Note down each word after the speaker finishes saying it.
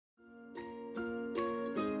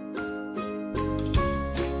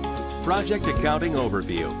Project Accounting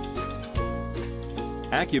Overview.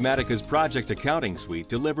 Acumatica's Project Accounting Suite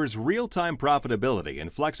delivers real-time profitability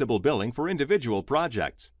and flexible billing for individual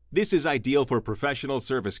projects. This is ideal for professional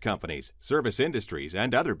service companies, service industries,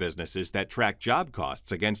 and other businesses that track job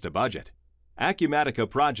costs against a budget. Acumatica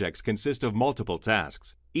projects consist of multiple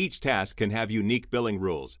tasks. Each task can have unique billing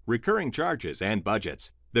rules, recurring charges, and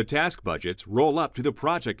budgets. The task budgets roll up to the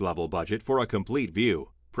project-level budget for a complete view.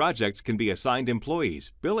 Projects can be assigned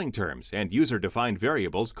employees, billing terms, and user-defined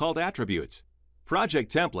variables called attributes. Project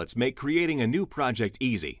templates make creating a new project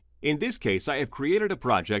easy. In this case, I have created a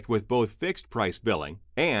project with both fixed-price billing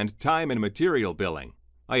and time and material billing.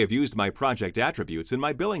 I have used my project attributes in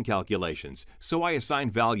my billing calculations, so I assign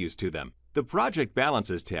values to them. The Project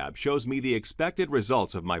Balances tab shows me the expected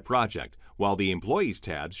results of my project, while the Employees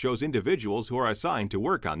tab shows individuals who are assigned to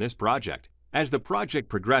work on this project. As the project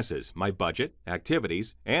progresses, my Budget,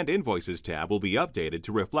 Activities, and Invoices tab will be updated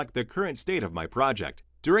to reflect the current state of my project.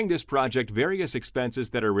 During this project, various expenses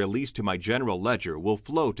that are released to my general ledger will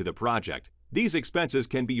flow to the project. These expenses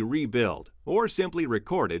can be rebilled or simply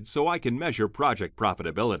recorded so I can measure project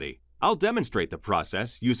profitability. I'll demonstrate the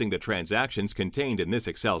process using the transactions contained in this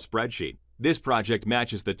Excel spreadsheet. This project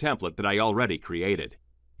matches the template that I already created.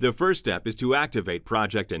 The first step is to activate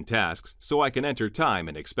Project and Tasks so I can enter time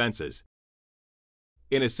and expenses.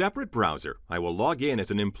 In a separate browser, I will log in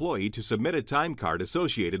as an employee to submit a time card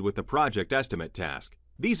associated with the project estimate task.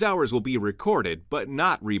 These hours will be recorded but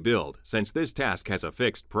not rebilled since this task has a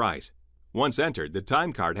fixed price. Once entered, the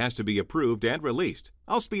time card has to be approved and released.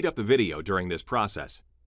 I'll speed up the video during this process.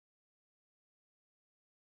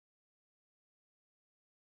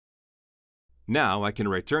 Now I can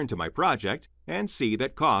return to my project and see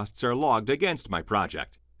that costs are logged against my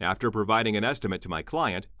project. After providing an estimate to my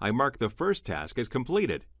client, I mark the first task as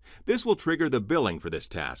completed. This will trigger the billing for this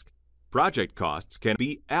task. Project costs can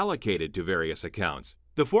be allocated to various accounts.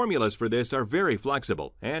 The formulas for this are very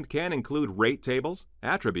flexible and can include rate tables,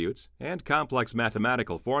 attributes, and complex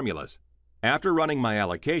mathematical formulas. After running my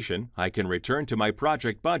allocation, I can return to my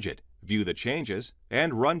project budget, view the changes,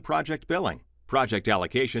 and run project billing. Project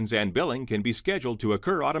allocations and billing can be scheduled to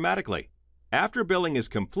occur automatically. After billing is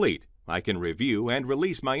complete, I can review and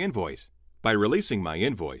release my invoice. By releasing my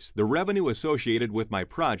invoice, the revenue associated with my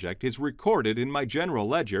project is recorded in my general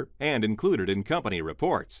ledger and included in company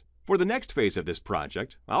reports. For the next phase of this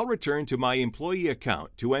project, I'll return to my employee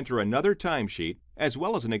account to enter another timesheet as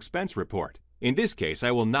well as an expense report. In this case,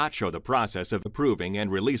 I will not show the process of approving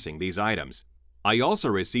and releasing these items. I also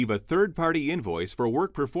receive a third-party invoice for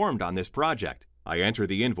work performed on this project. I enter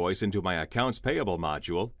the invoice into my Accounts Payable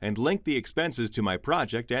module and link the expenses to my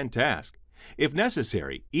project and task. If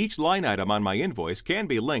necessary, each line item on my invoice can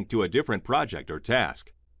be linked to a different project or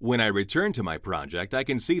task. When I return to my project, I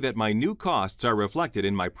can see that my new costs are reflected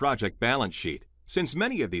in my project balance sheet. Since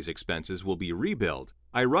many of these expenses will be rebilled,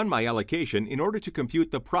 I run my allocation in order to compute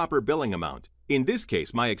the proper billing amount. In this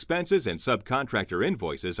case, my expenses and subcontractor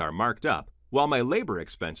invoices are marked up, while my labor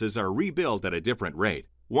expenses are rebilled at a different rate.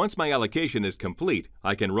 Once my allocation is complete,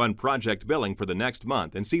 I can run project billing for the next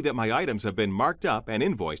month and see that my items have been marked up and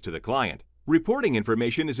invoiced to the client. Reporting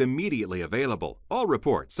information is immediately available. All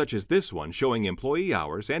reports, such as this one showing employee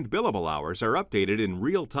hours and billable hours, are updated in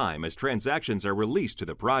real time as transactions are released to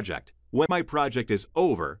the project. When my project is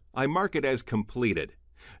over, I mark it as completed.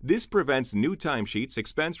 This prevents new timesheets,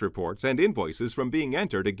 expense reports, and invoices from being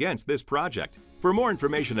entered against this project. For more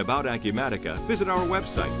information about Acumatica, visit our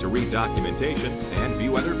website to read documentation and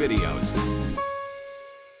view other videos.